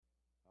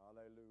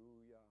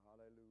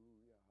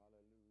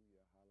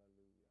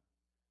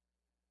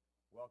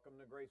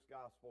Welcome to Grace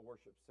Gospel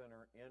Worship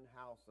Center,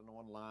 in-house and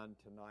online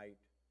tonight.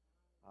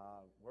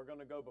 We're going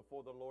to go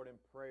before the Lord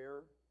in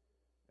prayer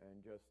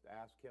and just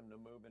ask Him to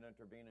move and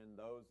intervene in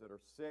those that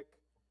are sick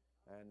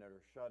and that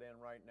are shut in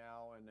right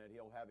now, and that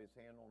He'll have His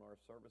hand on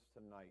our service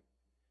tonight.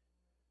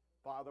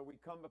 Father, we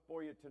come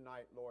before you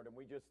tonight, Lord, and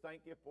we just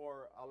thank you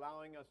for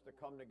allowing us to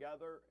come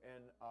together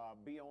and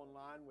be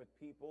online with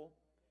people.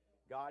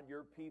 God,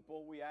 your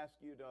people, we ask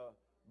you to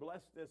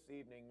bless this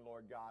evening,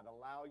 Lord God.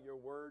 Allow your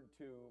word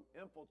to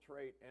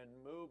infiltrate and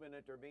move and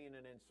intervene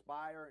and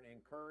inspire and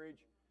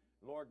encourage,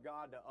 Lord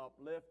God, to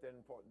uplift,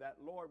 and for that,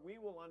 Lord, we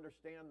will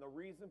understand the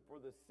reason for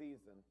this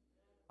season.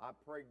 I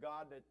pray,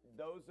 God, that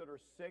those that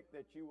are sick,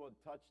 that you will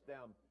touch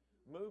them,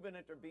 move and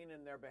intervene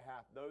in their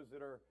behalf. Those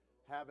that are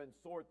having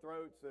sore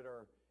throats, that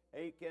are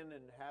aching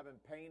and having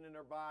pain in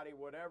their body,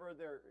 whatever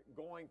they're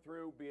going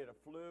through, be it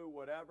a flu,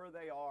 whatever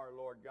they are,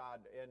 Lord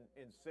God,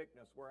 in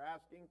sickness, we're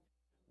asking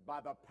by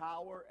the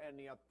power and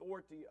the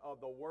authority of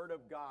the Word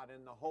of God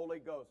and the Holy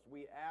Ghost,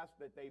 we ask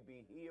that they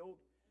be healed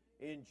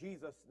in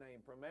Jesus'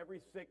 name from every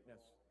sickness.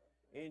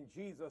 In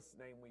Jesus'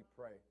 name we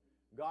pray.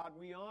 God,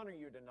 we honor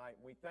you tonight.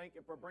 We thank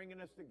you for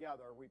bringing us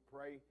together. We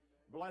pray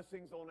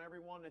blessings on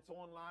everyone that's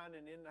online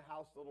and in the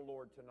house of the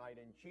Lord tonight.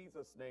 In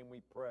Jesus' name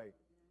we pray.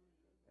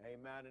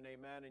 Amen and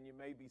amen. And you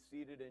may be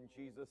seated in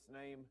Jesus'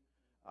 name.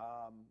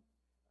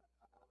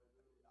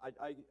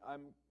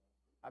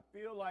 I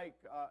feel like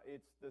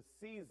it's the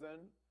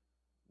season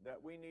that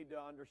we need to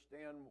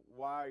understand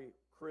why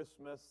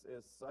Christmas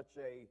is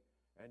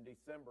and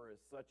December is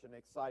such an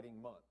exciting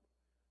month.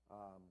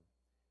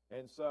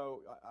 And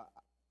so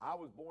I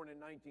was born in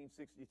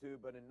 1962,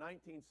 but in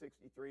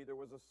 1963 there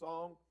was a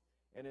song,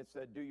 and it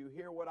said, "Do you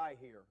hear what I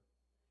hear?"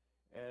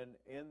 And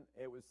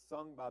it was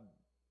sung by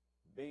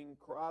Bing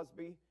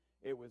Crosby.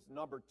 It was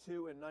number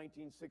 2 in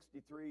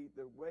 1963.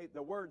 The way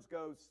the words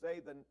go,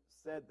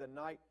 said the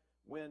night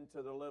wind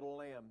to the little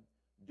lamb,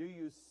 "Do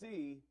you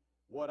see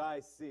what I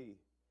see?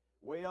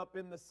 Way up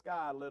in the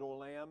sky, little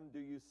lamb, do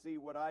you see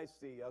what I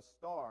see? A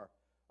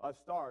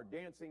star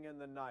dancing in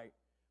the night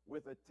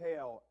with a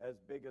tail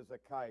as big as a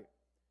kite."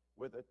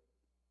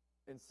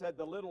 And said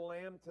the little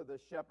lamb to the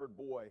shepherd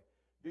boy,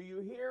 "Do you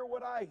hear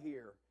what I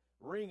hear?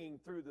 Ringing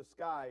through the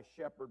sky,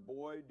 shepherd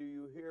boy, do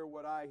you hear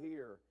what I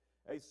hear?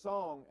 A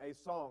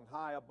song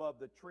high above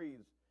the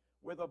trees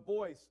with a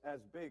voice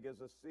as big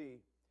as a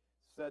sea."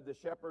 Said the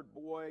shepherd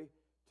boy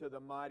to the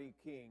mighty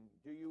king,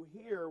 "Do you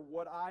hear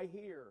what I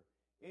hear?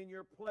 In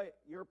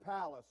your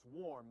palace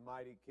warm,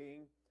 mighty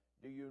king,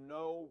 do you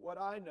know what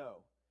I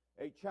know?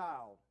 A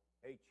child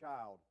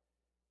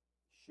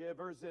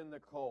shivers in the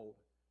cold.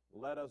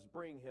 Let us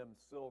bring him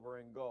silver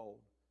and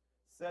gold."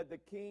 Said the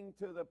king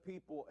to the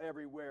people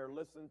everywhere,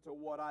 "Listen to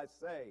what I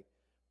say.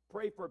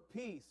 Pray for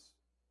peace.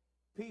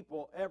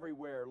 People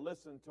everywhere,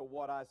 listen to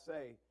what I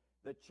say.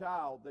 The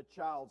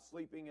child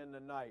sleeping in the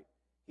night,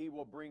 he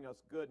will bring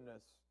us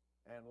goodness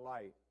and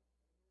light."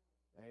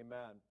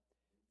 Amen.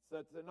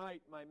 So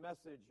tonight, my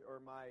message, or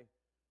my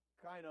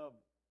kind of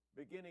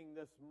beginning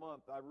this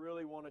month, I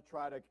really want to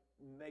try to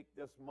make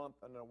this month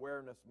an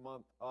awareness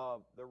month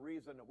of the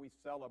reason that we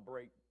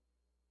celebrate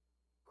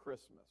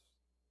Christmas.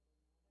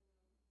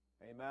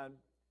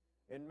 Amen.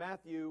 In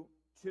Matthew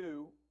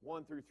 2,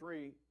 1 through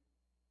 3,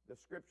 the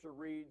scripture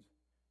reads,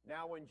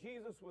 "Now when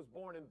Jesus was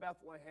born in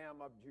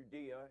Bethlehem of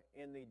Judea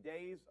in the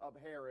days of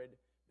Herod,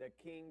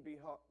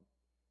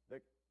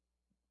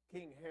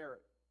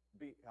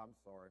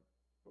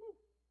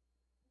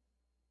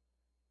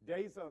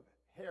 days of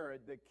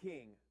Herod the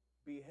king,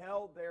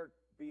 behold,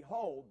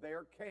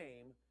 there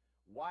came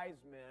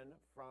wise men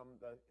from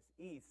the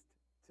east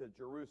to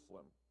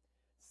Jerusalem,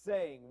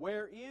 saying,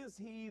 'Where is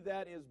he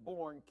that is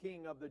born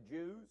King of the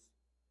Jews?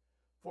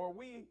 For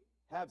we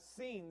have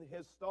seen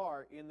his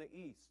star in the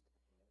east,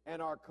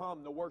 and are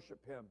come to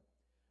worship him.'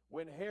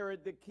 When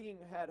Herod the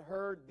king had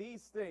heard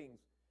these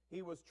things,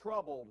 he was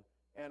troubled,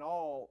 and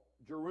all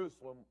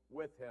Jerusalem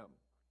with him."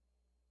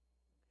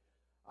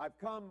 I've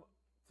come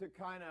to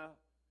kind of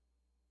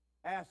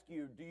ask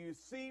you, do you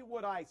see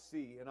what I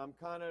see? And I'm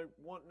kind of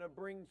wanting to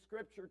bring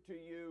scripture to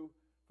you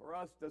for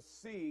us to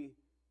see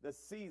the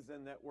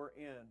season that we're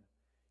in.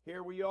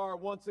 Here we are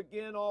once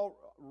again,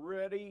 all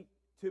ready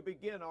to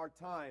begin our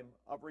time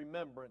of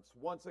remembrance,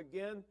 once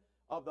again,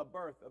 of the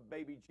birth of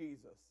baby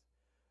Jesus.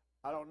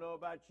 I don't know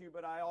about you,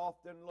 but I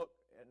often look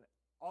and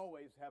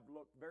always have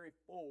looked very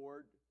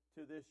forward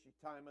to this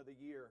time of the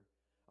year.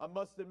 I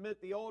must admit,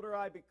 the older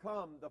I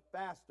become, the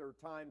faster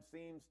time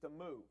seems to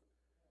move.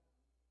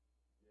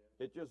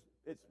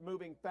 It's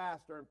moving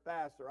faster and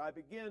faster. I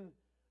begin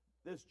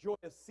this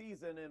joyous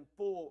season in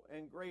full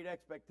and great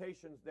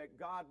expectations that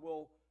God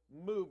will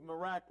move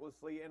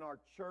miraculously in our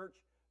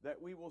church,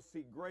 that we will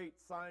see great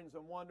signs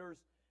and wonders,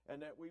 and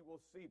that we will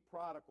see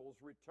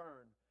prodigals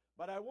return.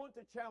 But I want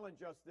to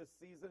challenge us this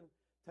season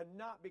to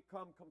not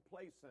become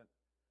complacent,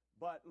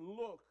 but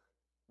look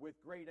with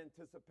great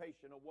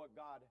anticipation of what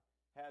God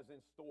has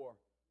in store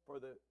for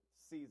the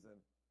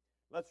season.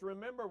 Let's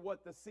remember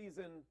what the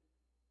season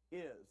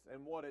is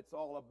and what it's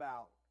all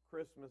about.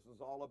 Christmas is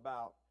all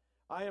about.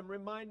 I am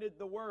reminded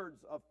the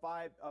words of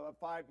a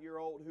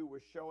 5-year-old who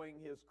was showing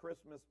his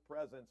Christmas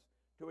presents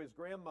to his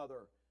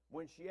grandmother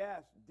when she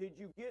asked, "Did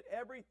you get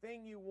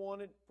everything you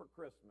wanted for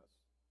Christmas?"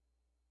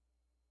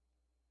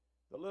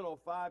 The little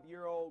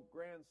 5-year-old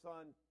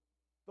grandson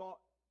thought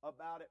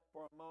about it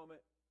for a moment.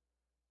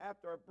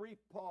 After a brief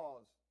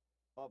pause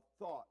of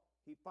thought,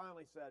 he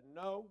finally said,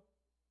 "No,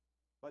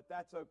 but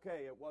that's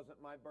okay. It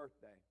wasn't my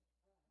birthday."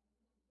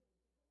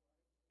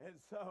 And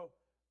so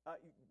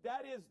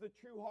that is the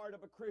true heart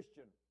of a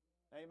Christian.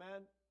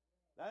 Amen.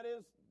 That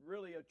is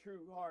really the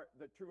true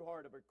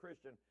heart of a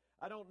Christian.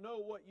 I don't know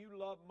what you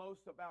love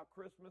most about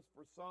Christmas.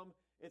 For some,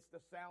 it's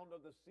the sound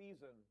of the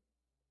season.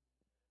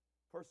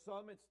 For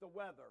some, it's the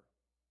weather.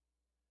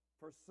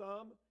 For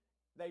some,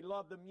 they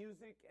love the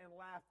music and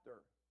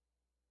laughter.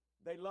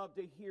 They love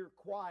to hear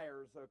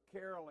choirs of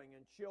caroling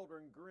and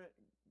children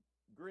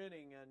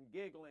grinning and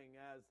giggling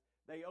as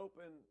they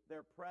open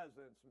their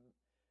presents.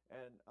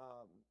 And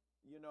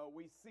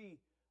we see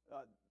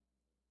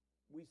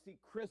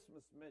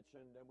Christmas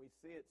mentioned, and we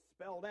see it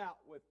spelled out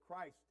with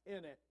Christ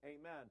in it.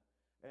 Amen.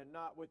 And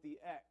not with the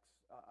X.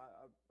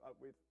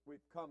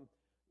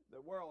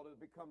 The world has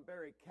become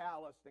very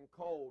calloused and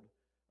cold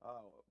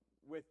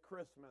with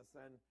Christmas.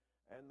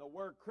 And the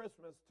word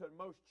Christmas to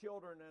most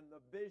children, and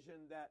the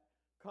vision that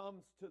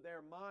comes to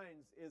their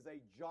minds, is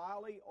a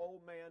jolly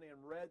old man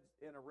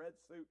in a red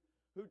suit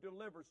who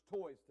delivers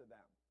toys to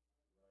them.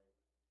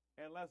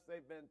 Right. Unless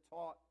they've been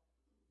taught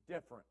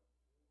different.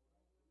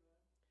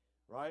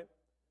 Right?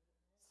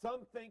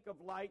 Some think of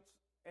lights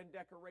and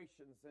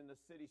decorations in the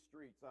city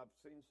streets. I've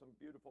seen some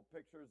beautiful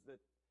pictures that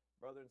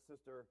Brother and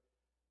Sister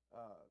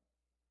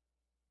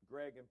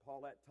Greg and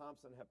Paulette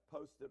Thompson have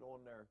posted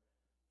on their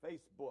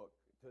Facebook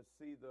to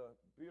see the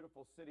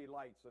beautiful city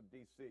lights of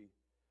D.C.,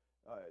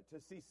 to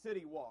see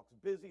city walks,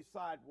 busy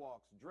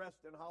sidewalks,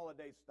 dressed in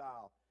holiday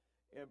style.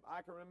 And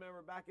I can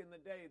remember back in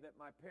the day that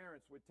my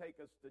parents would take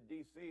us to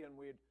D.C., and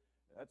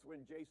that's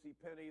when J.C.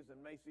 Penney's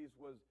and Macy's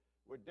would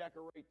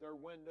decorate their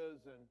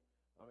windows, and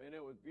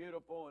it was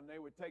beautiful, and they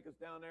would take us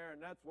down there,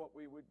 and that's what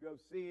we would go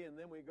see. And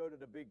then we go to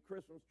the big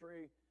Christmas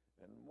tree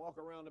and walk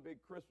around the big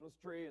Christmas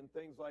tree and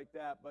things like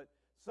that. But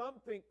some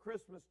think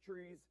Christmas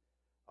trees,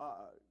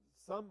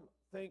 some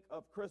think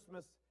of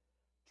Christmas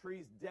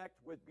trees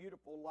decked with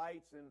beautiful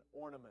lights and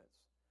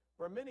ornaments.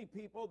 For many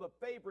people, the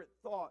favorite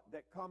thought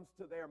that comes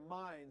to their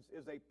minds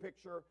is a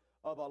picture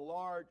of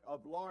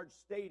large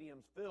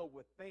stadiums filled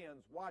with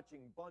fans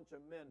watching a bunch of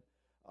men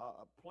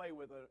play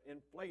with an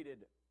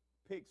inflated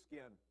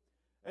pigskin.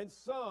 And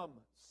some,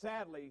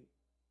 sadly,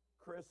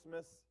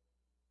 Christmas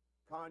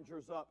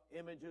conjures up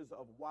images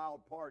of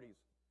wild parties,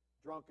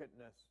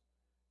 drunkenness,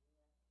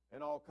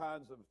 and all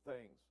kinds of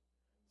things.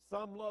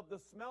 Some love the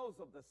smells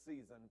of the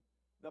season,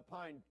 the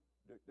pine,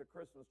 the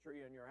Christmas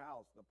tree in your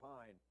house, the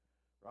pine,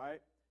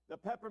 right? The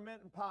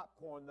peppermint and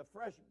popcorn, the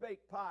fresh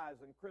baked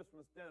pies and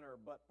Christmas dinner.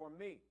 But for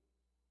me,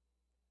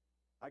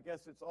 I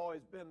guess it's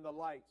always been the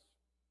lights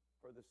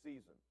for the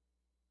season.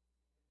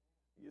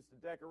 I used to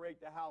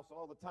decorate the house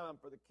all the time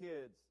for the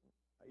kids.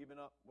 Even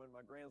up when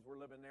my grands were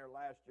living there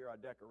last year, I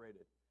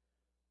decorated.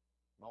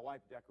 My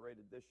wife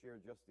decorated this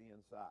year just the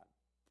inside.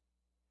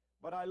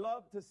 But I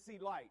love to see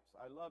lights.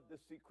 I love to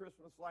see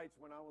Christmas lights.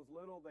 When I was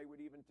little, they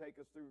would even take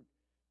us through,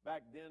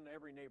 back then,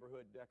 every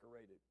neighborhood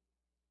decorated.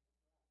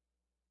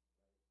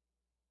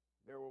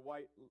 There were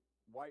white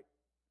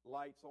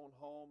lights on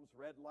homes,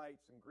 red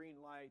lights and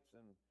green lights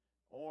and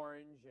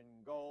orange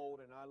and gold.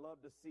 And I love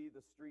to see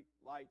the street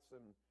lights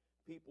and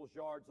people's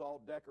yards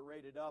all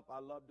decorated up. I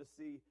love to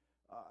see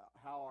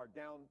how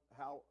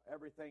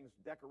everything's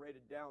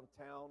decorated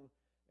downtown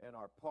and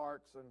our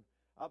parks. And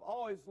I've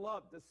always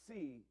loved to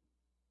see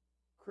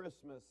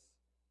Christmas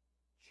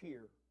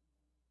cheer.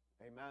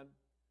 Amen.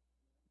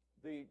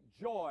 The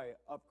joy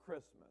of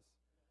Christmas.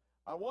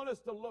 I want us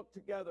to look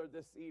together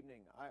this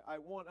evening. I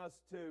want us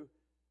to,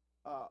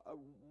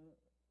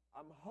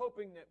 I'm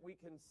hoping that we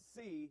can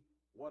see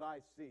what I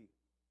see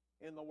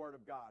in the Word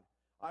of God.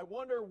 I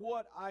wonder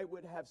what I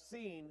would have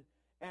seen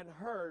and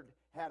heard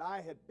had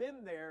I had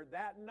been there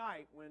that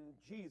night when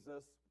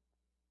Jesus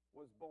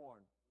was born.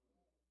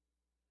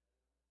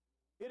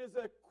 It is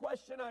a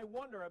question I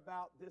wonder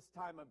about this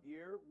time of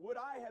year. Would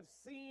I have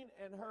seen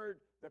and heard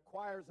the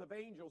choirs of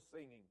angels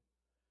singing?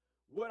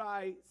 Would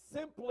I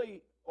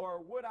simply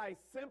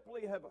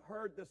have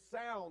heard the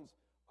sounds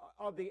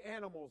of the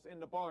animals in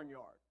the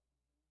barnyard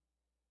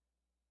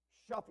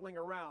shuffling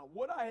around?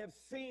 Would I have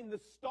seen the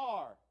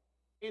star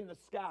in the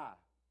sky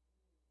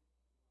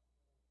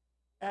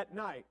at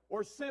night,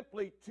 or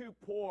simply two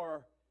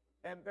poor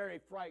and very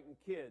frightened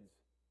kids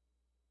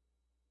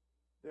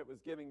that was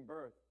giving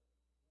birth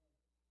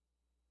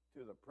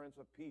to the Prince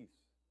of Peace,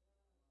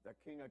 the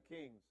King of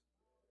Kings,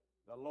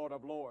 the Lord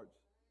of Lords,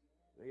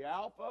 the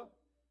Alpha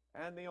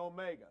and the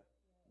Omega,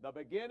 the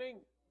beginning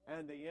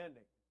and the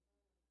ending?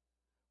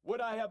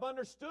 Would I have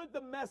understood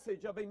the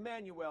message of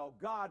Emmanuel,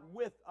 God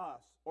with us,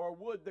 or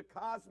would the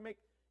cosmic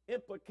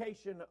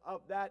implication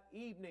of that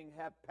evening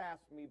have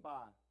passed me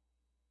by?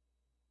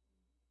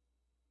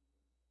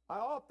 I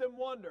often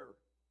wonder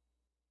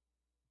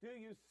Do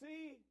you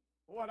see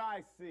what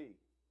I see?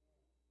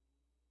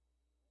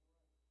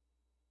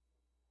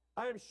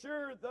 I am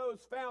sure those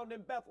found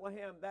in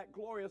Bethlehem that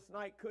glorious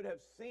night could have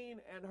seen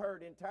and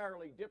heard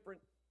entirely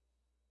different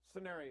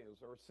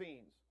scenarios or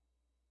scenes.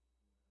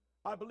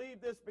 I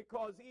believe this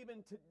because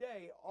even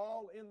today,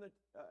 all in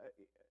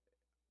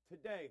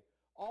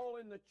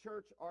the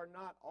church are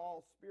not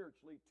all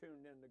spiritually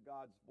tuned into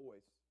God's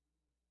voice.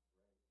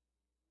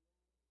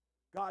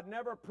 God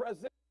never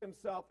presents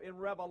himself in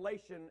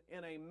revelation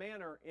in a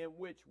manner in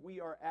which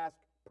we are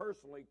asked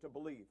personally to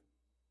believe.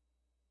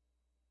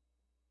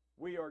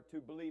 We are to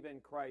believe in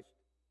Christ,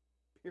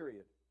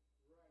 period.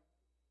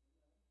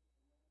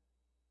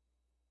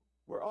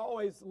 We're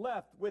always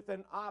left with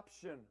an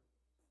option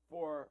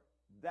for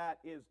that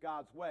is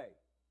God's way.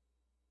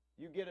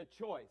 You get a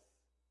choice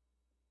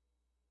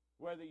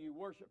whether you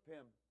worship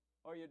him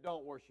or you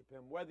don't worship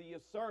him, whether you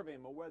serve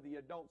him or whether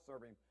you don't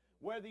serve him,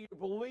 whether you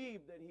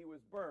believe that he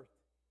was birthed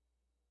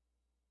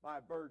by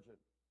a virgin.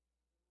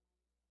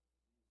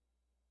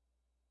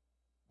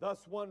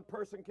 Thus, one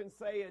person can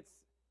say it's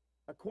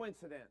a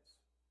coincidence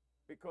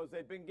because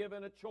they've been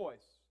given a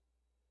choice,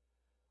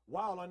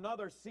 while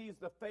another sees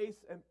the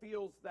face and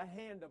feels the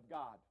hand of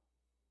God.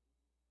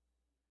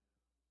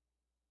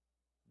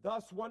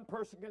 Thus, one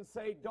person can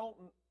say, don't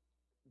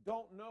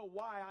know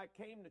why I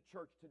came to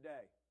church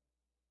today,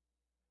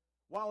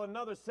 while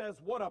another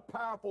says, what a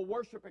powerful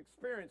worship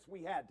experience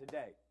we had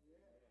today.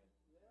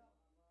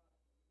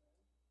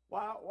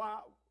 Why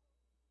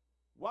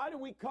do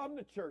we come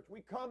to church?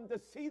 We come to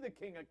see the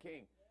King of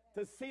Kings,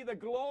 to see the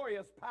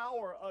glorious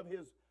power of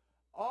his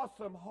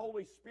awesome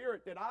Holy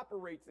Spirit that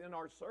operates in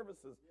our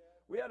services.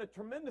 We had a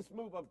tremendous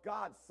move of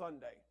God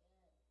Sunday.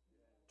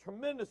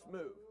 Tremendous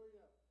move.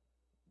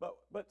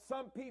 But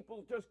some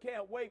people just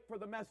can't wait for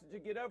the message to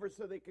get over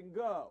so they can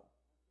go.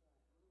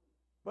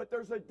 But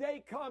there's a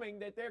day coming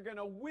that they're going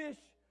to wish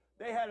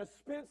they had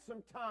spent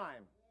some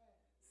time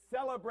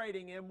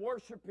celebrating and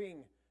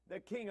worshiping the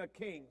King of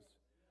Kings,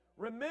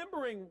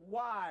 remembering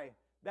why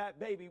that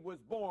baby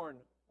was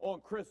born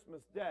on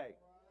Christmas Day.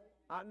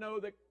 I know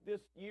that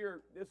this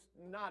year, this is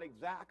not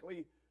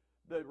exactly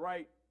the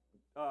right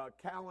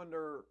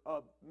calendar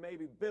of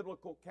maybe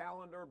biblical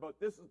calendar, but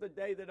this is the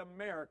day that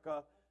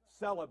America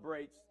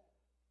celebrates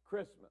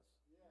Christmas.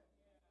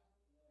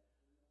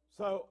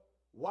 So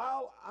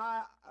while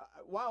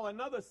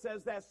another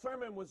says that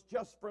sermon was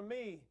just for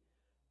me,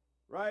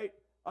 right?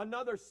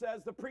 Another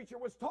says the preacher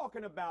was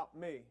talking about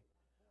me.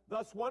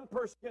 Thus, one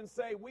person can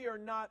say we are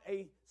not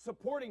a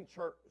supporting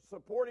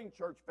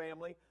church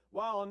family,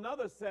 while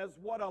another says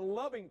what a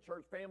loving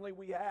church family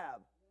we have.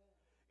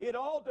 It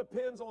all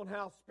depends on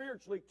how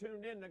spiritually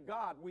tuned into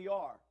God we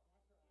are.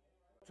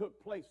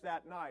 Took place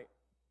that night.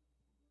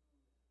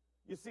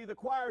 You see, the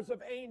choirs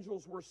of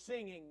angels were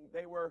singing.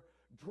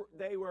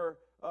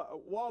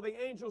 While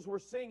the angels were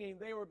singing,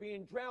 they were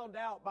being drowned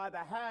out by the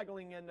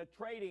haggling and the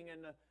trading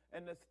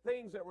and the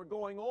things that were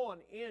going on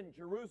in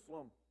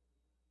Jerusalem.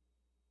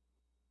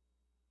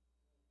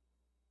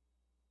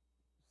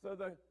 So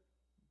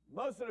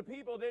most of the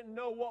people didn't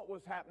know what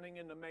was happening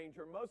in the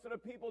manger. Most of the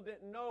people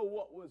didn't know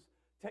what was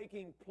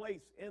taking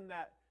place in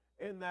that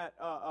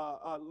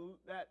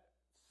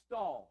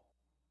stall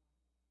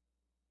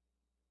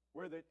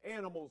where the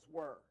animals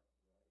were.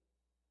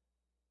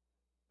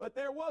 But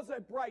there was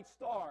a bright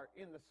star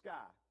in the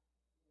sky.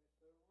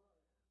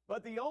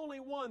 But the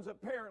only ones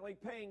apparently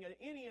paying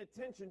any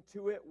attention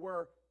to it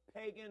were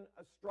pagan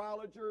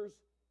astrologers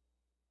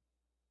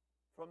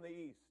from the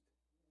east.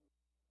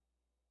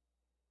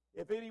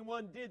 If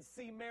anyone did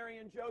see Mary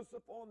and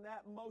Joseph on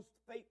that most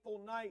fateful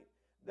night,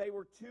 they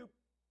were too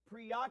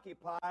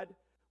preoccupied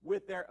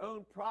with their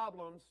own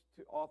problems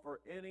to offer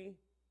any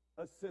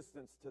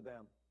assistance to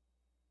them.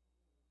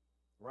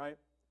 Right?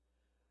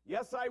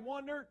 Yes, I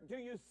wonder, do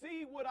you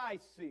see what I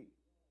see?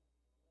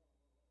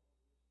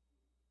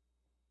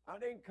 I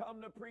didn't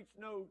come to preach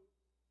no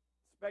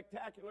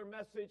spectacular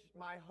message.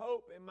 My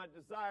hope and my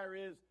desire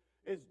is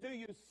do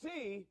you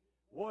see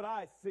what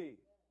I see?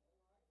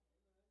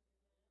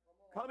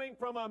 Coming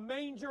from a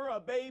manger, a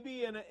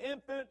baby, and an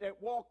infant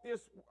that walked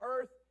this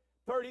earth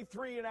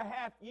 33 and a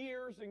half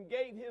years and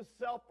gave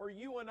himself for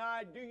you and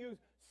I, do you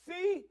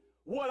see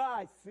what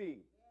I see?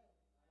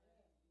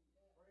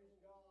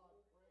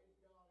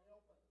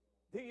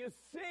 Do you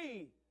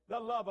see the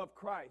love of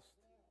Christ?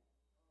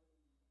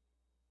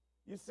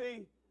 You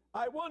see,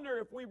 I wonder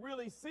if we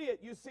really see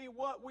it. You see,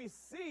 what we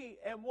see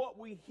and what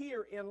we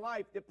hear in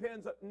life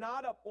depends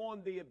not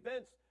upon the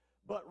events,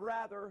 but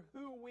rather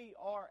who we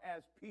are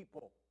as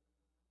people.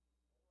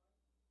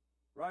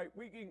 Right?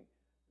 We can.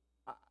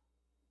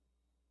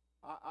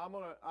 I'm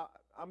gonna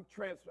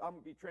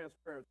be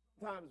transparent.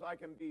 Sometimes I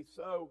can be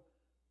so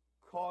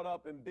caught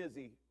up and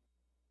busy,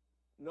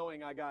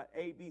 knowing I got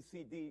A, B,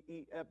 C, D,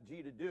 E, F,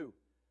 G to do,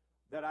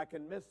 that I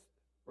can miss.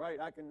 Right?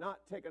 I cannot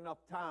take enough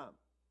time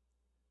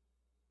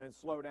and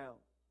slow down.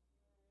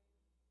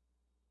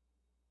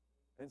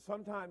 And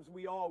sometimes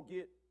we all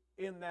get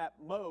in that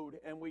mode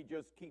and we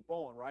just keep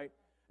on. Right?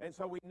 And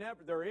so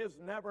there is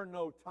never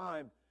no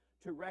time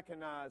to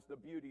recognize the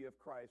beauty of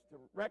Christ, to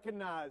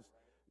recognize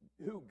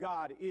who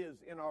God is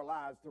in our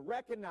lives, to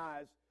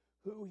recognize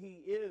who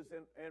He is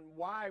and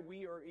why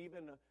we are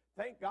even,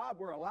 thank God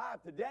we're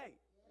alive today.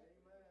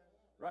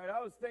 Right,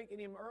 I was thanking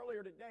Him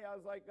earlier today. I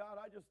was like, God,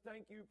 I just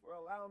thank You for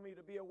allowing me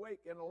to be awake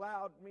and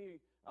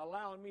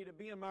allowing me to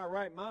be in my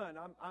right mind.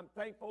 I'm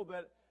thankful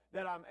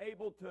that I'm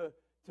able to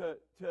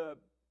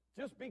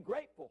just be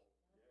grateful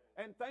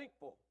and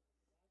thankful.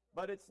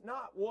 But it's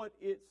not what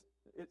it's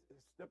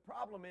the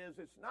problem is,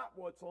 it's not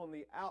what's on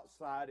the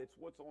outside, it's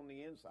what's on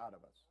the inside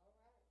of us.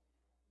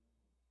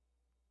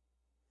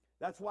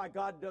 That's why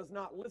God does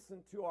not listen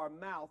to our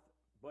mouth,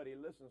 but He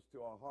listens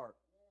to our heart.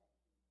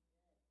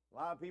 A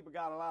lot of people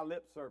got a lot of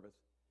lip service,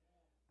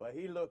 but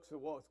He looks at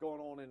what's going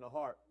on in the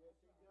heart.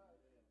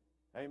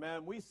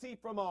 Amen. We see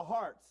from our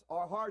hearts.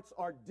 Our hearts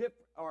are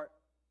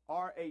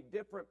a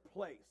different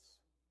place.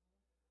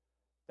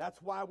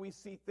 That's why we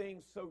see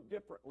things so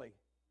differently.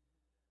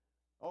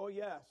 Oh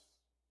yes.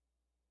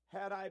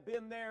 Had I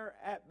been there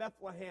at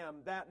Bethlehem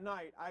that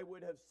night, I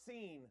would have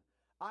seen,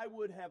 I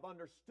would have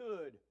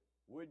understood.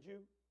 Would you?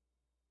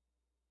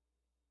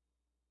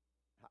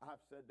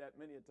 I've said that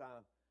many a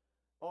time.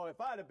 Oh,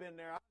 if I'd have been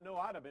there, I know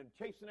I'd have been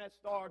chasing that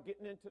star,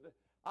 getting into the.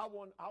 I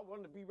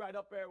wanted to be right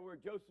up there where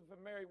Joseph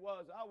and Mary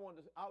was. I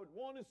would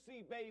want to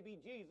see baby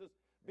Jesus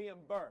being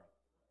birthed.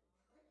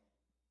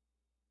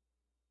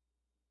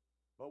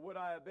 But would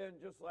I have been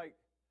just like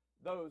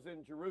those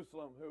in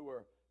Jerusalem who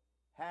were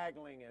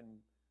haggling and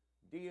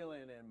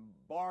dealing and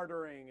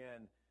bartering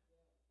and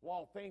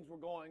while things were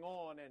going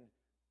on and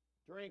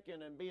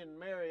drinking and being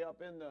merry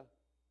up in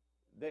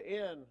the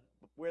inn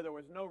where there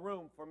was no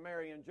room for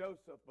Mary and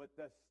Joseph,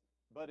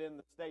 but in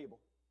the stable.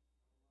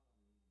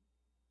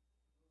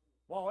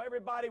 While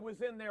everybody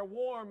was in their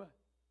warm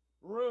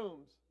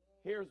rooms,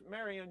 here's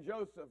Mary and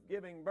Joseph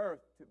giving birth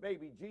to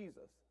baby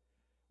Jesus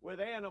with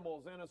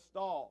animals in a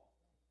stall.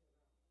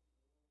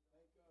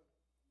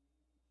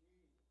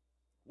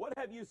 What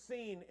have you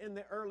seen in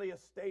the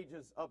earliest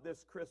stages of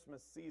this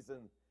Christmas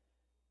season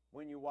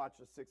when you watch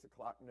the 6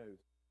 o'clock news?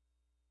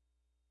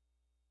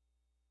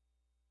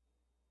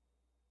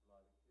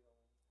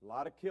 A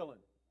lot of killing.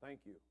 Thank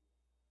you.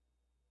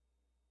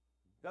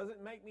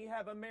 Doesn't make me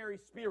have a merry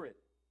spirit.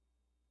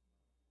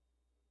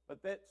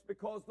 But that's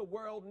because the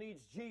world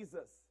needs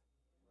Jesus.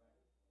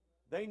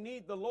 They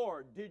need the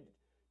Lord.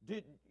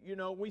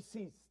 We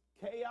see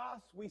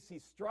chaos, we see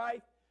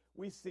strife,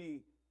 we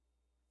see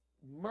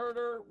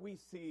murder, we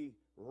see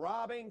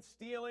robbing,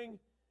 stealing.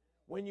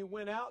 When you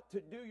went out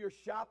to do your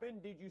shopping,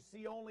 did you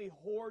see only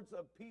hordes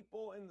of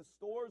people in the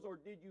stores, or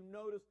did you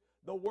notice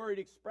the worried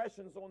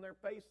expressions on their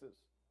faces?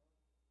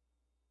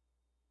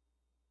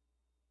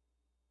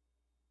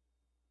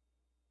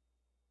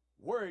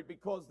 Worried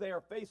because they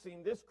are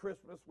facing this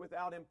Christmas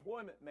without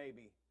employment,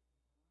 maybe.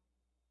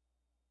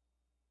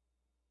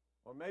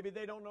 Or maybe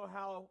they don't know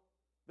how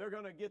they're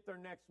going to get their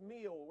next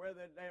meal,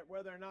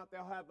 whether or not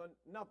they'll have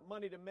enough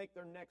money to make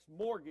their next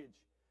mortgage.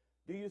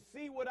 Do you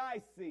see what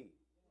I see?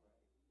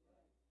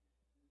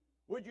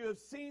 Would you have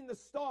seen the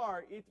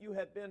star if you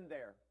had been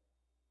there?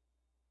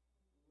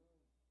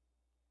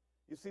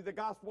 You see, the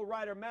gospel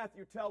writer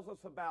Matthew tells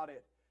us about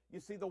it. You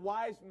see, the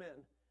wise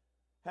men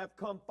have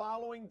come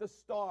following the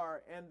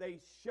star, and they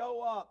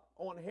show up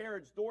on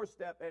Herod's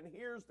doorstep, and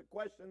here's the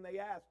question they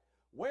ask: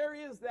 where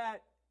is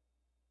that?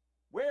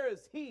 Where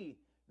is he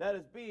that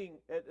is being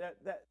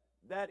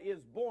that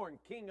is born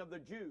King of the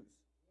Jews?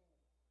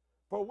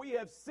 For we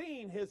have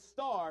seen his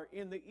star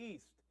in the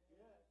east,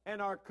 and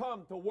are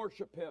come to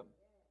worship him.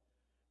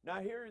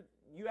 Now here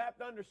you have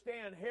to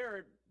understand,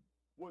 Herod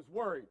was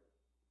worried.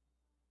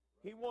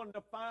 He wanted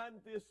to find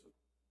this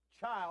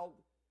child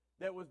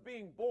that was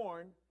being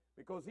born,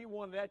 because he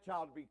wanted that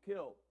child to be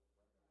killed.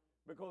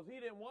 Because he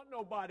didn't want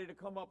nobody to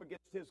come up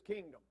against his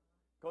kingdom.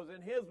 Because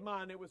in his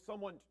mind, it was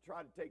someone to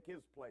try to take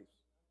his place.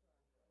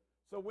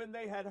 So when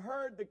they had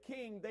heard the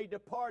king, they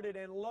departed,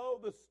 and lo,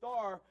 the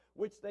star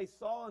which they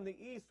saw in the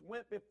east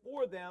went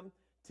before them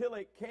till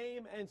it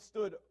came and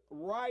stood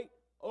right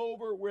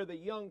over where the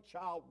young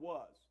child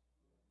was.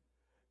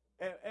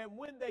 And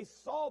when they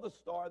saw the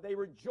star, they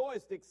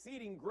rejoiced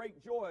exceeding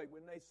great joy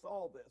when they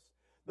saw this.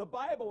 The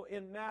Bible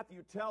in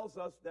Matthew tells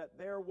us that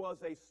there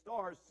was a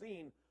star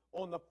seen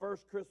on the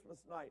first Christmas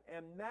night.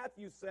 And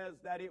Matthew says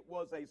that it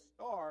was a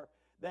star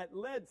that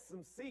led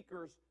some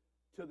seekers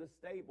to the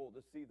stable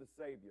to see the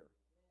Savior.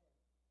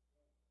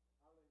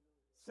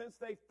 Since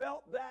they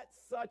felt that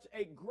such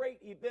a great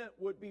event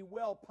would be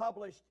well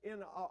published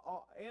in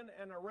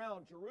and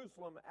around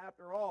Jerusalem,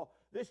 after all,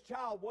 this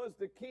child was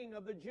the King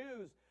of the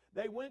Jews,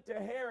 they went to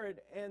Herod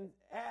and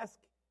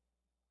asked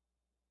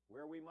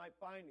where we might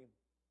find him.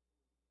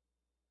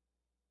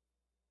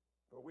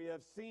 For we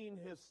have seen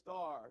his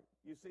star.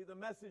 You see, the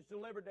message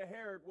delivered to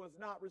Herod was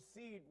not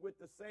received with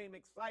the same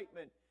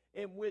excitement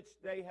in which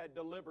they had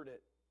delivered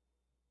it.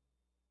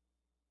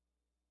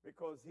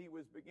 Because he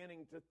was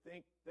beginning to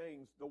think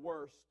things the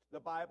worst. The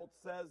Bible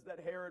says that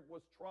Herod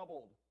was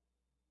troubled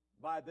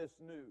by this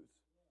news.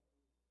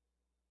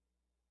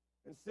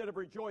 Instead of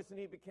rejoicing,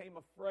 he became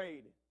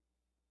afraid.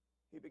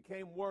 He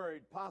became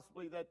worried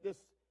possibly that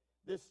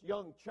this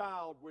young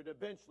child would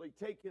eventually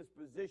take his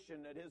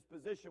position, that his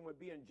position would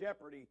be in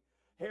jeopardy.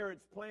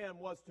 Herod's plan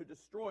was to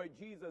destroy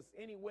Jesus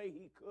any way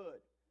he could.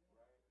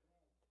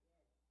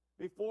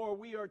 Before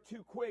we are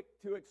too quick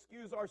to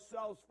excuse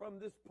ourselves from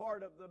this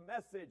part of the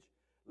message,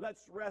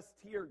 let's rest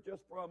here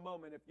just for a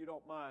moment, if you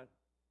don't mind.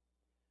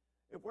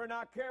 If we're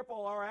not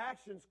careful, our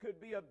actions could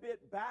be a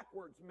bit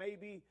backwards.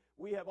 Maybe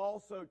we have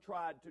also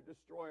tried to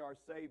destroy our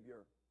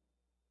Savior.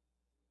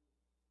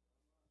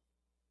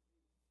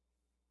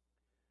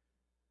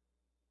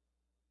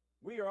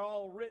 We are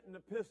all written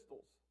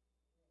epistles.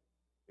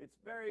 It's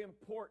very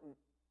important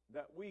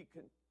that we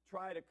can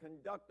try to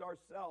conduct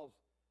ourselves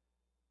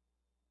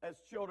as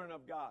children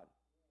of God.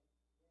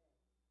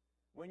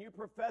 When you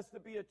profess to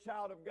be a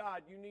child of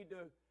God, you need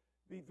to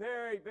be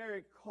very,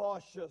 very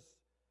cautious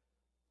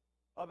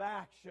of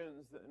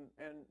actions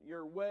and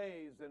your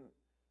ways and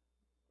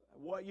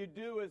what you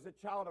do as a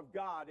child of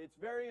God. It's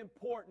very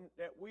important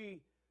that we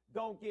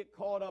don't get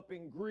caught up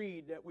in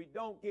greed, that we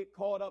don't get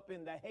caught up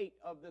in the hate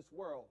of this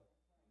world.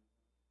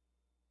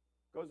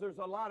 Because there's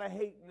a lot of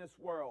hate in this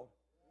world.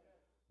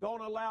 Don't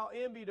allow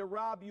envy to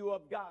rob you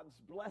of God's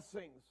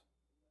blessings.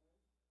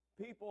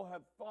 People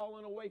have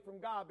fallen away from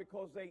God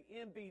because they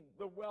envied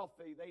the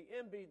wealthy. They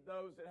envied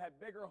those that had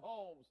bigger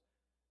homes,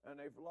 and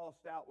they've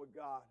lost out with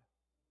God.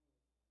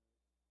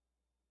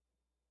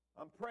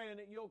 I'm praying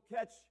that you'll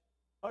catch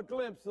a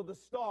glimpse of the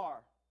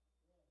star.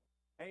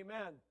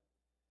 Amen.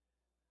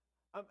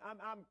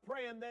 I'm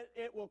praying that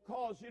it will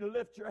cause you to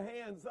lift your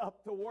hands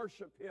up to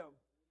worship Him.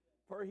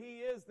 For He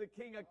is the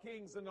King of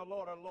Kings and the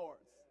Lord of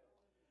Lords.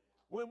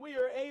 When we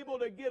are able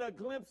to get a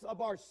glimpse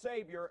of our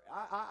Savior,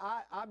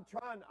 I'm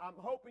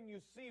hoping you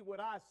see what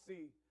I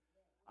see.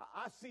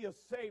 I see a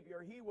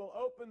Savior. He will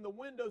open the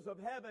windows of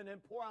heaven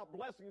and pour out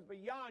blessings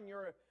beyond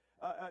your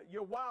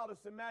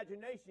wildest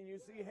imagination. You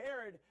see,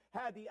 Herod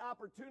had the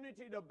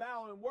opportunity to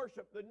bow and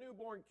worship the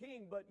newborn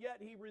king, but yet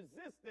he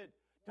resisted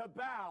to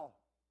bow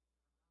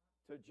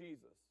to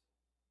Jesus.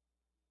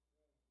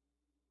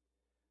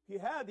 He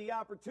had the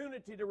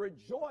opportunity to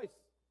rejoice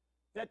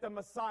that the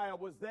Messiah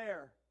was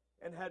there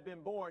and had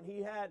been born.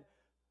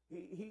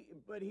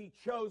 But he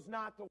chose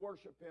not to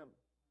worship him.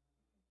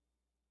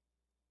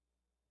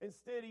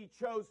 Instead, he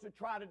chose to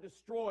try to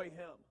destroy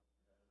him.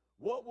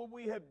 What would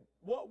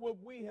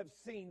we have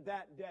seen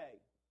that day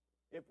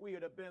if we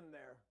had been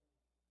there?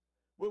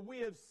 Would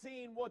we have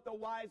seen what the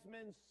wise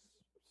men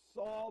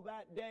saw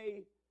that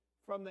day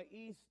from the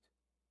east?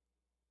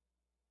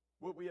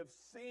 Would we have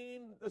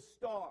seen the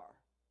star?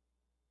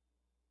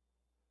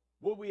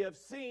 Would we have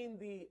seen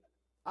the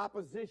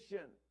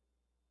opposition?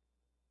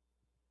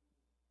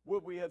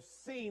 Would we have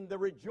seen the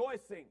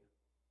rejoicing?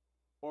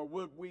 Or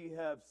would we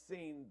have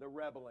seen the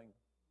rebelling?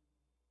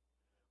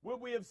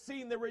 Would we have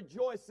seen the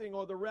rejoicing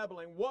or the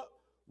rebelling? What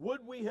would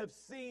we have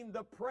seen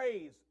the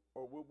praise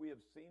or would we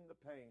have seen the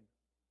pain?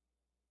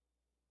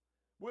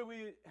 Would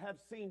we have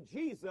seen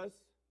Jesus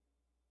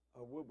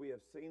or would we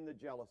have seen the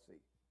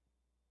jealousy?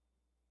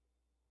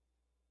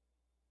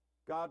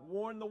 God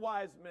warned the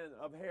wise men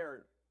of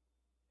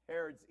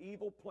Herod's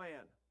evil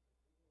plan.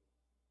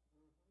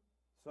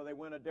 So they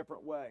went a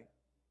different way,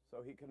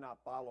 so he could not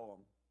follow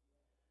them.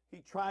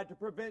 He tried to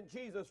prevent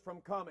Jesus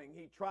from coming.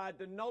 He tried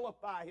to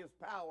nullify his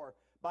power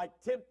by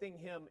tempting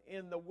him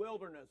in the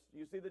wilderness.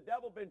 You see, the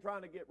devil been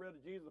trying to get rid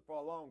of Jesus for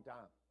a long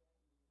time.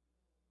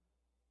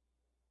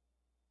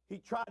 He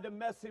tried to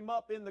mess him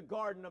up in the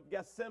Garden of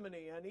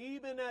Gethsemane, and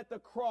even at the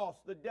cross,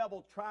 the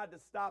devil tried to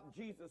stop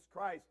Jesus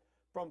Christ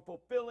from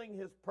fulfilling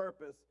his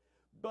purpose,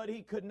 but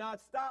he could not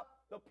stop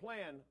the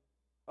plan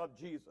of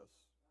Jesus.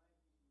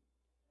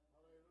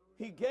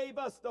 He gave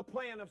us the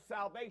plan of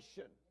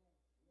salvation.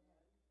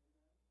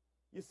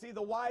 You see,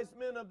 the wise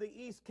men of the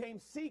east came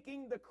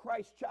seeking the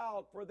Christ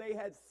child, for they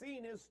had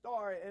seen his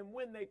star, and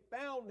when they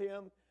found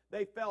him,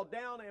 they fell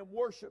down and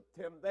worshiped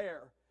him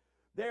there.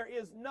 There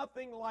is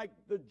nothing like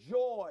the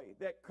joy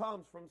that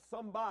comes from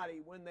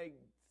somebody when they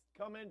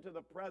come into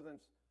the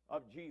presence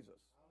of Jesus.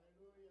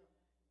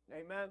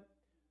 Hallelujah. Amen.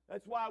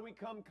 That's why we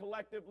come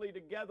collectively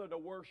together to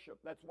worship.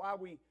 That's why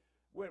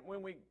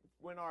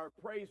when our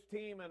praise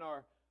team and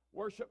our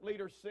worship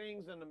leader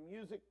sings and the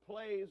music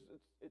plays,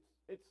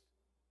 it's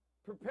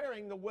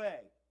preparing the way.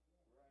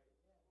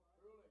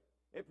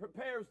 It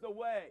prepares the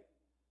way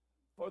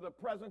for the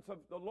presence of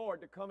the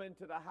Lord to come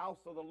into the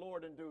house of the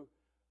Lord and to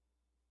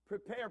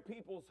prepare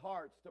people's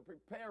hearts, to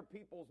prepare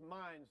people's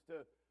minds,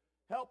 to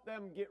help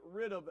them get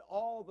rid of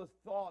all the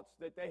thoughts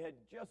that they had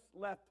just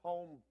left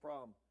home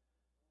from.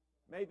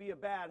 Maybe a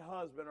bad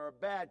husband or a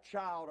bad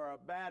child or a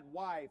bad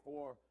wife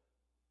or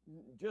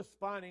just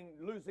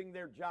losing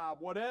their job,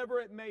 whatever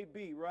it may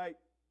be, right?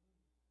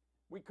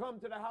 We come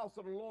to the house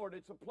of the Lord.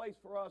 It's a place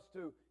for us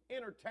to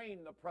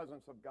entertain the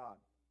presence of God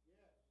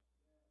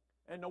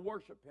and to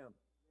worship Him.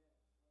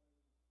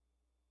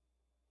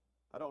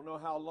 I don't know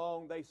how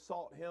long they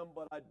sought Him,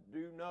 but I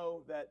do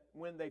know that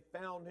when they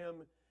found Him,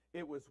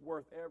 it was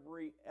worth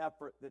every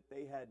effort that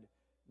they had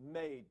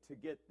made to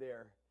get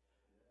there.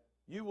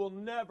 You will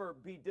never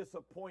be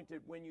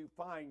disappointed when you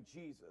find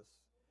Jesus.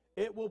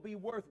 It will be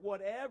worth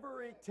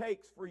whatever it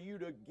takes for you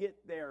to get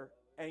there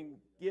and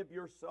give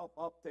yourself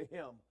up to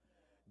Him.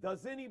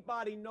 Does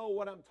anybody know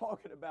what I'm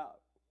talking about?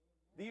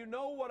 Do you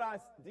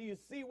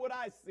see what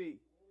I see?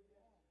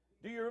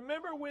 Do you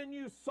remember when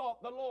you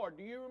sought the Lord?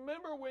 Do you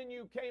remember when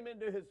you came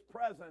into His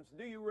presence?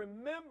 Do you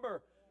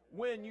remember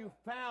when you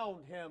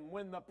found Him,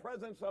 when the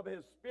presence of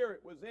His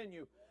Spirit was in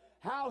you?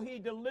 How He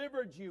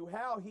delivered you,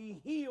 how He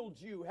healed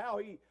you, how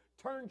He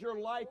turned your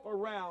life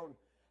around,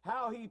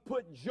 how He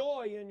put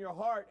joy in your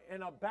heart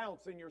and a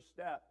bounce in your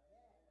step.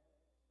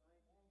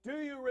 Do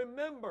you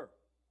remember?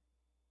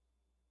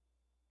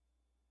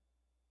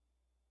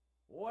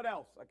 What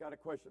else? I got a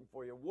question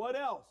for you. What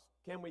else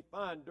can we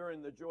find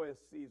during the joyous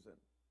season?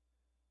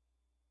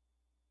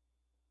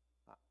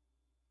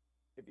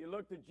 If you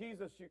look to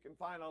Jesus, you can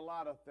find a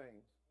lot of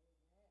things.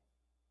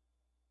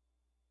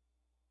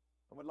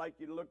 I would like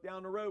you to look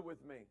down the road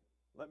with me.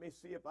 Let me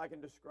see if I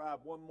can describe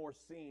one more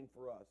scene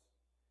for us.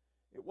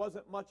 It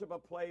wasn't much of a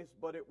place,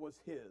 but it was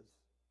His.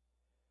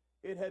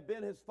 It had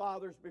been His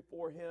father's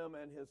before Him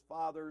and His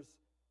father's,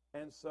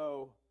 and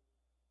so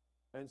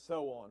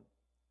on.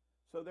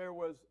 So there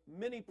was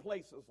many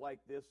places like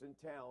this in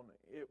town.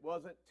 It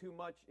wasn't too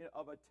much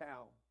of a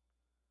town.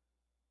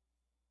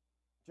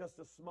 Just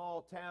a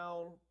small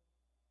town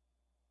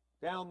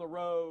down the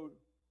road,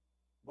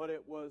 but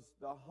it was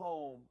the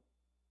home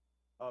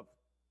of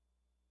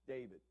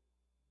David.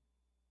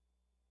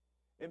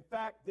 In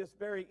fact, this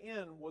very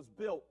inn was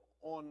built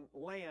on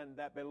land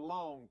that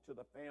belonged to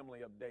the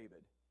family of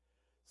David.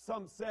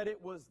 Some said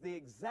it was the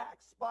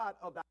exact spot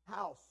of the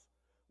house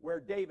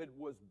where David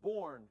was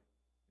born.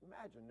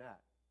 Imagine that.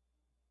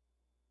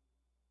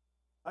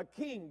 A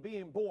king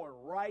being born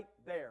right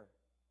there.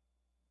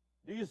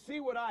 Do you see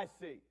what I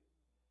see?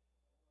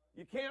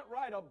 You cannot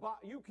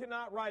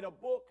write a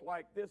book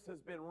like this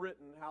has been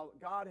written, how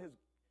God has,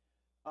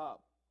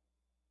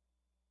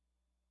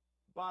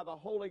 by the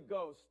Holy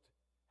Ghost,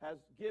 has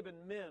given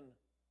men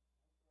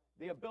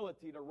the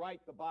ability to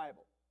write the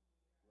Bible.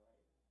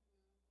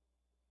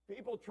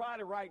 People try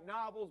to write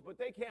novels, but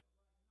they can't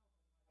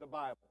write the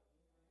Bible.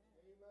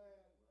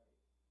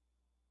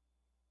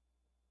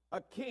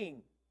 A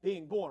king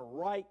being born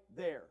right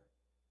there.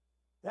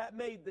 That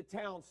made the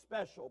town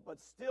special, but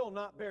still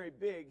not very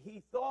big.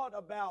 He thought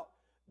about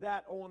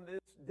that on this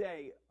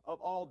day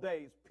of all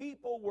days.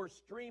 People were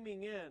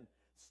streaming in,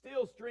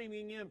 still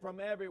streaming in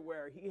from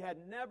everywhere. He had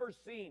never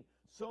seen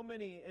so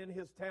many in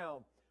his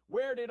town.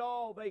 Where did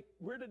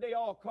they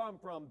all come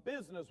from?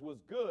 Business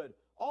was good,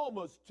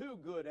 almost too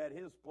good at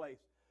his place.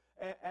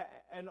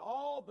 And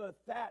all the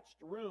thatched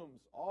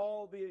rooms,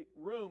 all the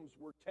rooms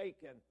were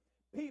taken.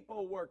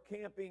 People were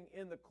camping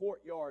in the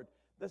courtyard.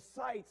 The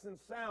sights and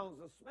sounds,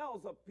 the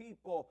smells of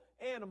people,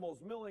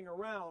 animals milling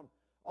around,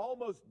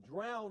 almost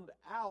drowned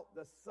out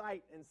the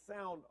sight and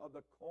sound of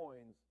the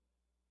coins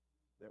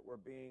that were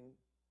being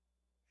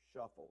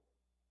shuffled.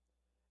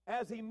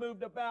 As he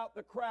moved about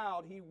the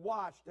crowd, he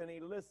watched and he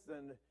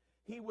listened.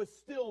 He was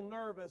still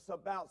nervous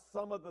about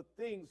some of the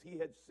things he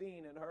had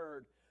seen and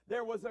heard.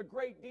 There was a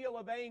great deal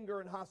of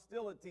anger and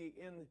hostility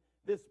in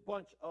this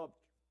bunch of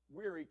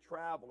weary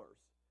travelers.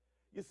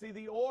 You see,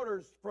 the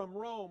orders from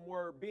Rome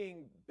were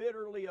being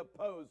bitterly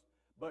opposed,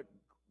 but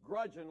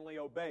grudgingly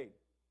obeyed.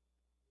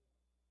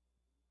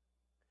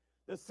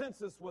 The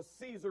census was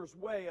Caesar's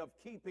way of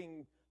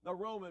keeping the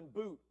Roman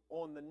boot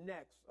on the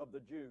necks of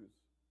the Jews.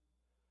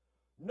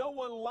 No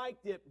one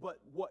liked it, but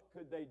what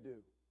could they do?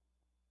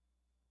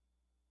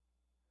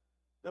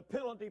 The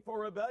penalty for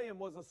rebellion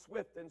was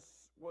swift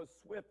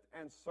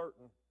and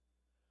certain.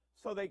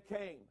 So they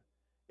came.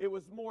 It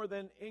was more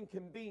than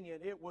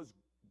inconvenient. It was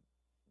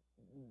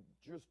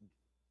just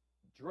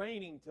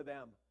draining to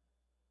them.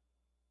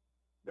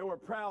 There were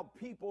proud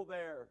people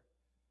there.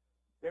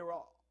 They were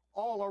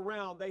all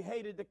around. They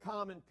hated the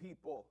common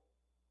people.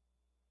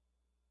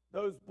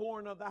 Those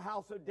born of the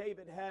house of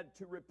David had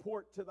to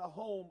report to the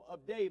home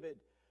of David,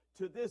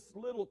 to this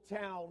little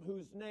town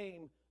whose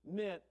name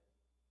meant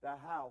the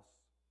house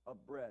of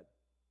bread.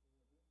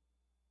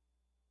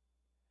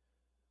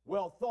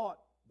 Well thought,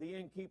 the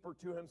innkeeper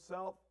to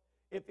himself,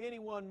 if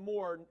anyone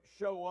more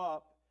show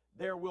up,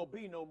 there will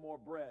be no more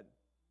bread.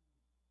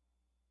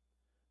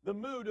 The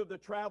mood of the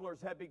travelers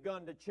had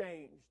begun to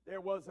change.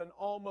 There was an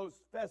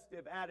almost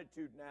festive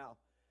attitude now.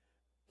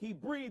 He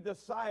breathed a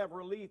sigh of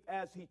relief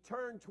as he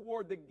turned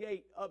toward the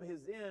gate of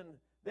his inn.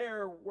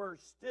 There were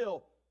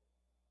still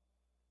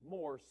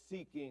more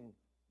seeking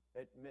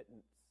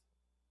admittance.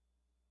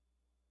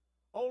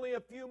 Only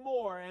a few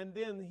more, and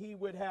then he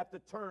would have to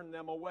turn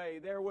them away.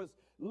 There was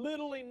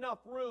little enough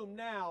room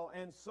now,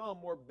 and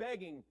some were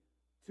begging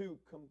to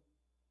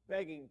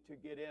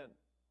get in.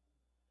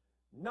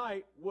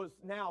 Night was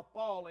now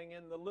falling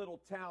in the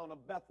little town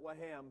of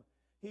Bethlehem.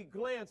 He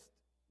glanced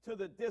to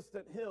the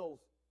distant hills.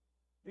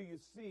 Do you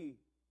see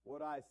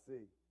what I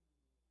see?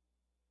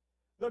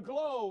 The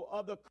glow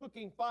of the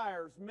cooking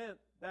fires meant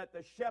that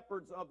the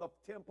shepherds of the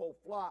temple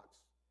flocks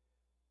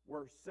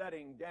were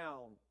setting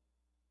down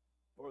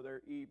for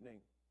their evening.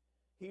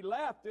 He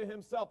laughed to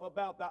himself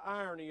about the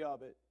irony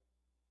of it.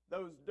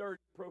 Those dirty,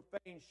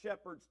 profane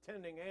shepherds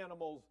tending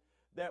animals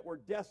that were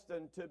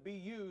destined to be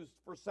used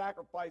for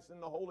sacrifice in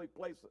the holy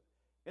place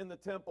in the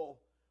temple.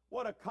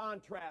 What a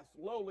contrast,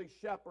 lowly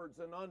shepherds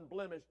and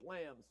unblemished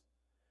lambs.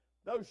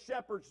 Those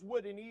shepherds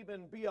wouldn't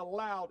even be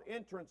allowed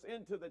entrance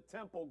into the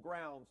temple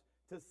grounds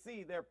to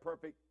see their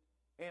perfect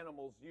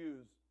animals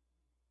used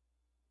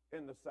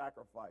in the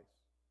sacrifice.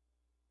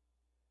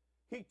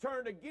 He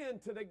turned again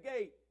to the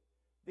gate.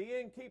 The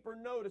innkeeper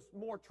noticed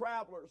more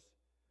travelers.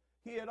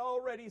 He had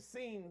already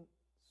sent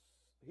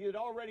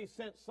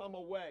some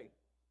away.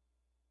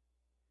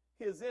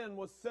 His inn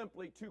was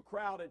simply too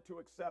crowded to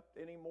accept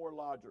any more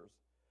lodgers.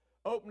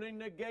 Opening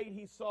the gate,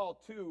 he saw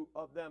two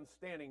of them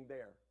standing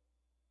there.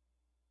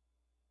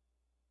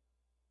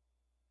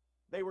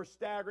 They were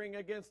staggering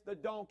against the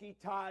donkey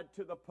tied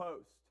to the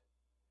post.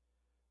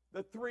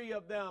 The three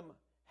of them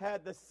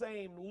had the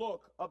same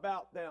look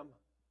about them.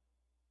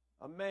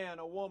 A man,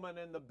 a woman,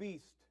 and the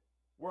beast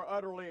were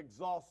utterly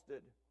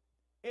exhausted.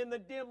 In the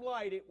dim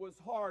light, it was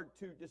hard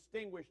to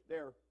distinguish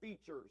their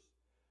features,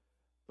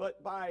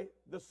 but by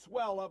the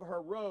swell of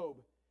her robe,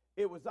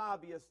 it was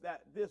obvious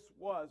that this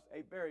was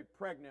a very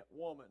pregnant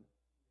woman.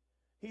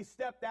 He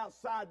stepped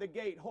outside the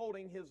gate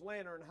holding his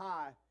lantern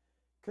high.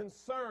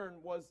 Concern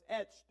was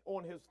etched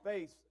on his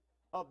face,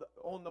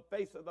 on the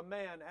face of the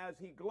man as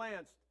he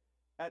glanced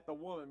at the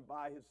woman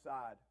by his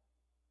side.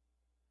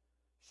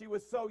 She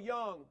was so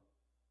young.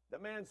 The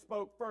man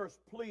spoke first.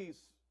 Please,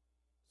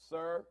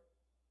 sir,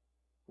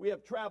 we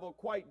have traveled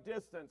quite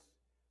distance.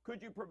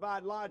 Could you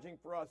provide lodging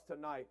for us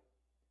tonight?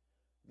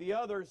 The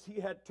others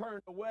he had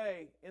turned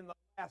away in the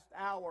last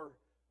hour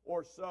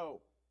or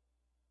so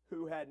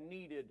who had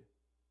needed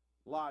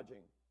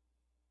lodging.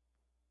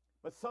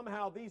 But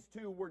somehow these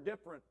two were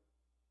different.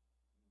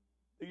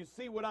 Do you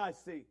see what I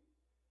see?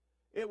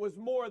 It was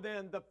more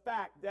than the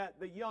fact that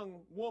the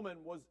young woman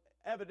was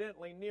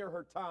evidently near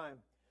her time.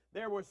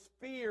 There was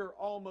fear,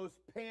 almost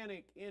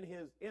panic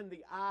in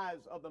the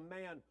eyes of the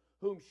man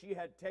whom she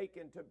had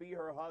taken to be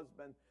her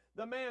husband.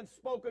 The man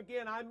spoke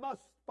again. I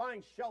must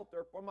find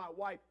shelter for my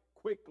wife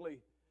quickly.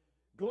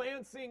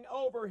 Glancing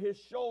over his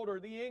shoulder,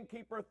 the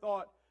innkeeper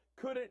thought,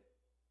 couldn't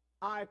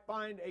I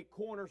find a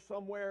corner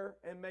somewhere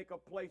and make a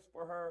place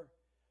for her?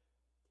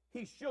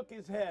 He shook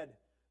his head.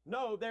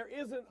 No, there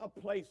isn't a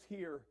place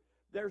here.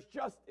 There's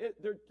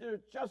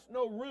just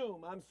no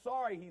room. I'm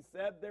sorry, he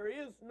said. There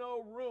is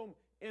no room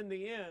in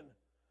the inn.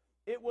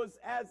 It was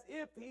as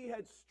if he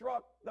had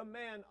struck the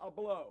man a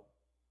blow.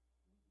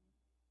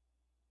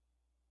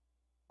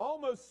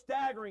 Almost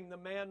staggering, the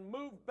man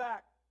moved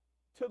back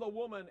to the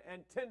woman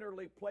and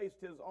tenderly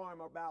placed his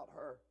arm about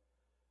her.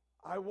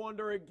 I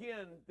wonder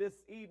again this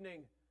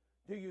evening,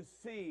 do you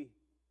see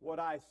what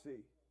I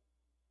see?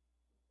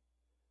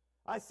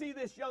 I see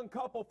this young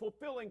couple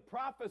fulfilling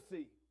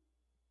prophecy.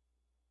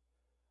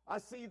 I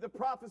see the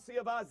prophecy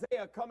of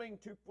Isaiah coming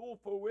to full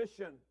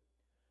fruition.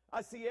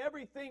 I see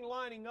everything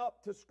lining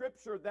up to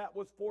Scripture that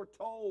was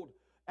foretold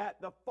at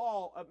the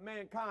fall of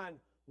mankind.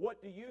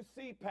 What do you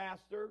see,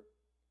 Pastor?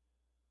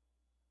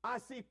 I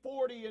see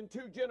 40 and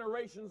 2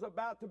 generations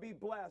about to be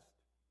blessed.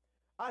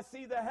 I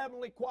see the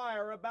heavenly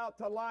choir about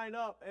to line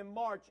up and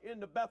march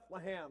into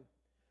Bethlehem.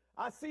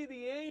 I see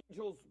the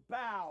angels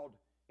bowed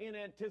in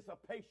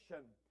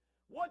anticipation.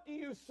 What do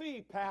you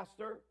see,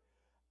 Pastor?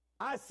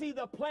 I see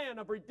the plan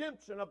of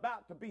redemption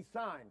about to be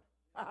signed.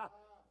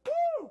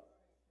 Woo!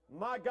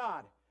 My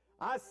God.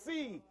 I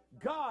see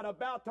God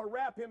about to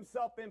wrap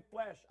himself in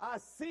flesh. I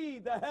see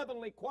the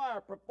heavenly choir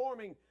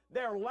performing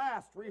their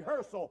last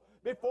rehearsal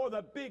before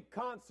the big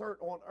concert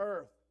on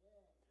earth.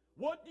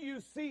 What do you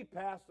see,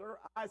 Pastor?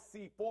 I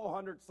see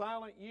 400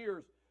 silent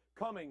years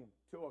coming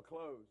to a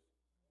close.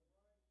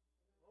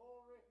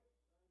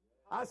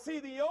 I see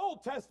the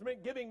Old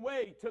Testament giving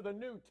way to the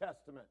New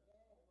Testament.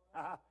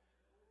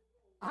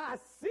 I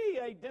see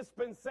a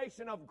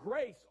dispensation of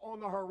grace on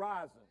the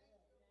horizon.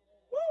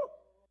 Woo!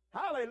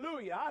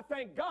 Hallelujah. I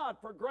thank God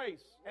for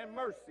grace and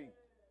mercy.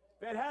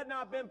 If it had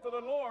not been for the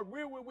Lord,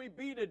 where would we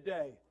be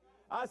today?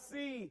 I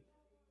see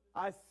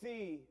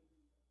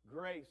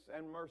grace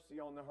and mercy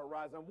on the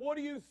horizon. What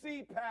do you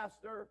see,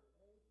 Pastor?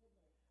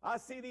 I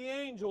see the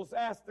angels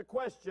ask the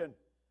question,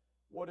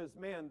 what is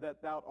man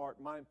that thou art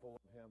mindful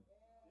of him?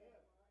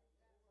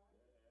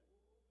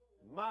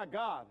 My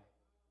God.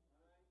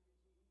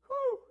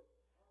 Whew.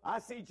 I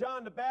see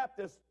John the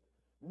Baptist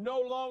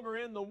no longer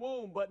in the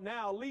womb, but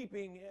now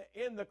leaping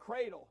in the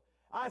cradle.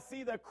 I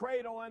see the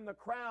cradle and the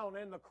crown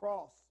and the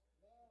cross.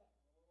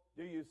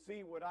 Do you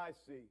see what I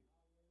see?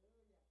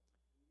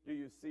 Do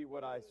you see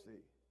what I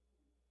see?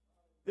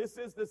 This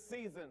is the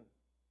season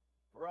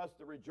for us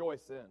to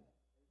rejoice in.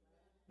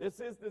 This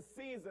is the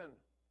season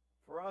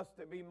for us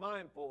to be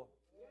mindful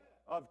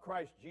of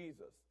Christ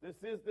Jesus.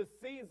 This is the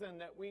season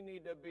that we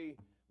need to be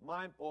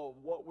mindful of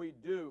what we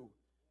do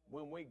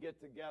when we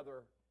get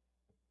together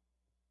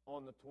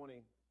on the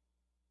 25th.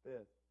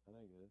 I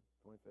think it is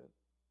 25th,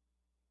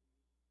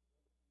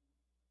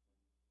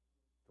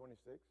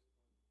 26th,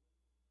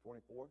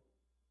 24th.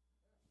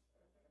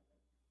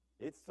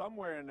 It's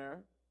somewhere in there.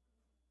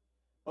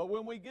 But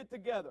when we get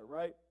together,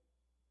 right?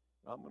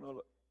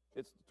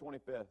 It's the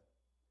 25th.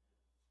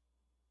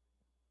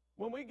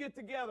 When we get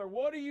together,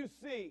 what do you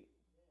see?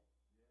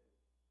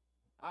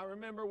 I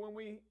remember when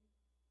we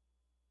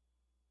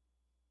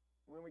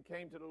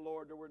came to the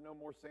Lord, there were no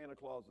more Santa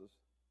Clauses.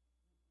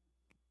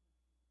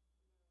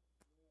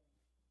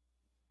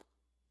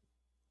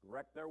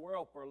 Wrecked their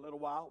world for a little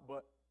while,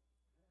 but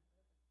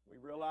we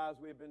realized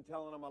we had been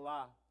telling them a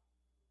lie.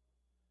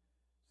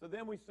 So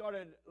then we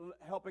started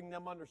helping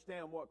them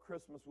understand what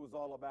Christmas was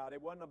all about.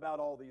 It wasn't about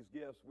all these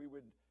gifts. We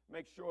would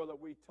make sure that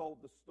we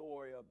told the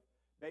story of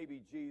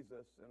baby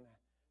Jesus and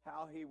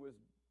how he was,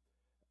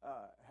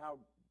 how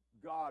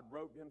God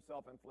robed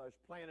himself in flesh,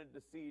 planted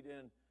the seed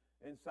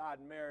inside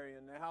Mary,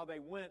 and how they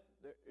went,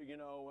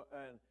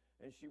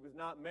 and she was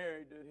not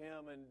married to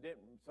him, and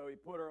didn't. So he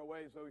put her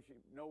away so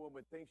no one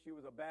would think she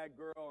was a bad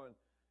girl,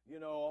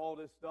 and all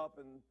this stuff.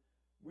 And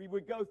we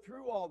would go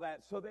through all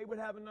that so they would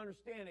have an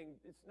understanding.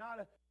 It's not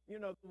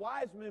the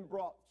wise men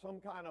brought some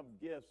kind of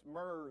gifts,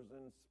 myrrhs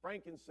and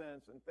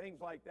frankincense and things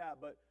like that,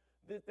 but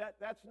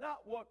that's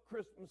not what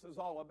Christmas is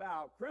all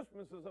about.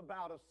 Christmas is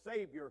about a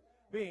Savior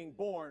being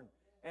born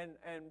and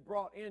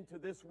brought into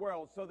this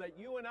world so that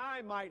you and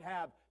I might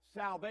have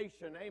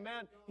salvation.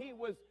 Amen. He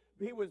was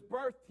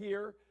birthed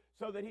here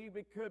so that he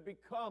could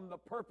become the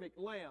perfect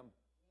lamb,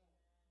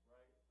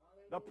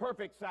 the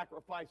perfect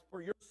sacrifice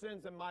for your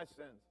sins and my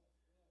sins.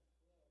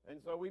 And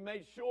so we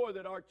made sure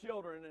that our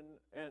children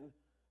and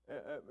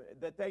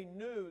that they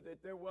knew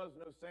that there was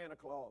no Santa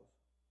Claus.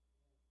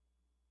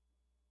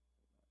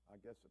 I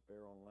guess if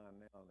they're online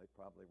now, they're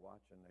probably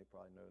watching. They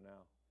probably know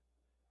now.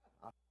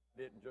 I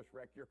didn't just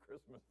wreck your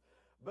Christmas.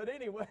 But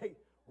anyway,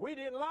 we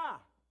didn't lie.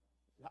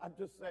 I'm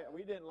just saying,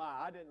 we didn't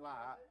lie. I didn't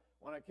lie.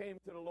 When I came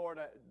to the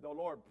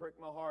Lord pricked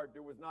my heart.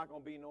 There was not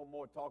going to be no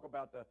more talk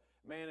about the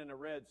man in the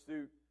red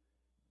suit.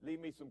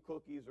 Leave me some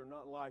cookies or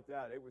nothing like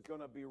that. It was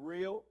going to be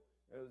real.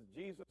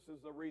 Jesus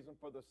is the reason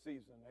for the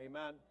season.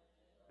 Amen.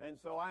 And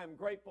so I am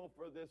grateful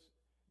for this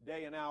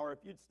day and hour.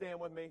 If you'd stand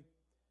with me,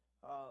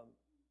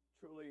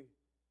 truly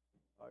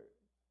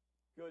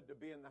good to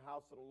be in the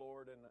house of the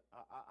Lord. And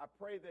I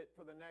pray that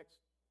for the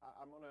next,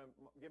 I'm going to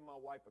give my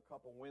wife a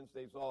couple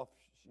Wednesdays off.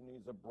 She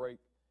needs a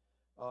break.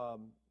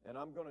 And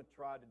I'm going to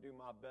try to do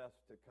my best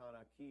to kind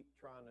of keep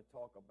trying to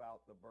talk about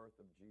the birth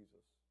of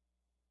Jesus.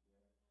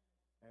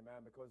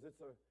 Amen. Because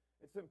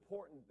it's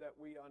important that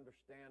we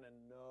understand and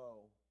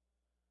know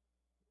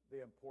the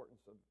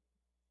importance of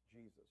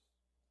Jesus.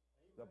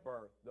 The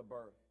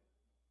birth,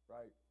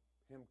 right?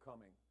 Him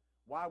coming.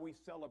 Why we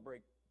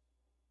celebrate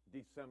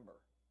December.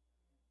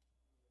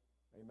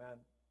 Amen.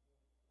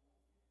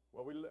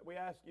 Well, we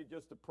ask you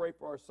just to pray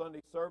for our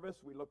Sunday service.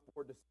 We look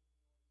forward to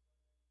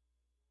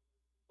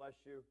bless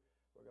you.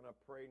 We're going to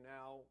pray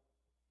now.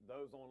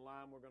 Those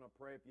online, we're going to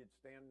pray if you'd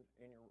stand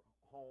in your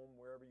home,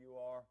 wherever you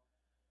are.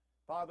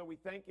 Father, we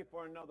thank you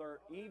for another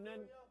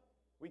evening.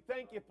 We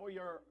thank you for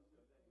your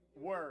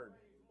word.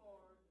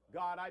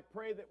 God, I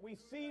pray that we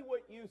see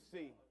what you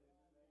see.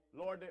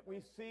 Lord, that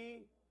we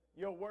see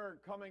your word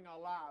coming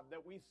alive,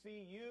 that we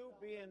see you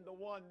being the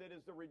one that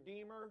is the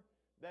Redeemer,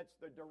 that's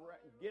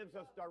gives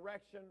us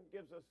direction,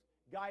 gives us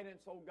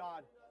guidance, oh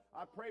God.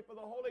 I pray for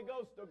the Holy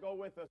Ghost to go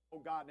with us,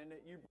 oh God, and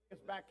that you bring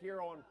us back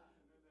here on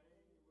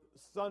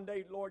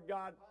Sunday, Lord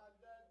God,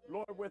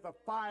 Lord, with a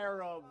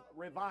fire of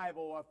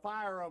revival, a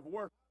fire of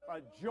worship, a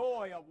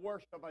joy of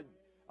worship,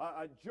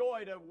 a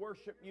joy to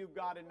worship you,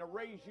 God, and to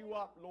raise you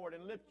up, Lord,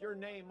 and lift your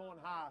name on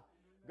high.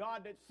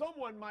 God, that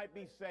someone might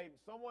be saved,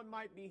 someone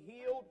might be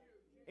healed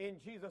in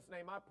Jesus'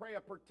 name. I pray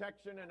a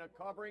protection and a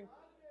covering,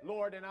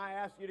 Lord, and I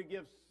ask you to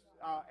give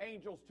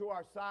angels to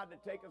our side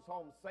to take us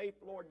home safe,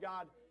 Lord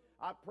God.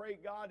 I pray,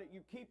 God, that you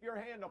keep your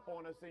hand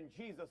upon us in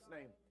Jesus'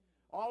 name.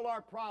 All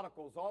our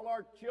prodigals, all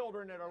our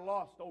children that are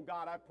lost, oh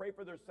God, I pray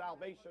for their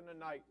salvation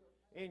tonight.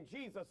 In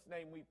Jesus'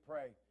 name we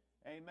pray.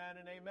 Amen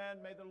and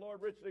amen. May the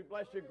Lord richly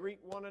bless you. Greet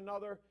one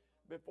another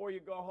before you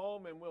go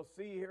home, and we'll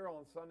see you here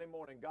on Sunday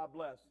morning. God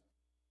bless.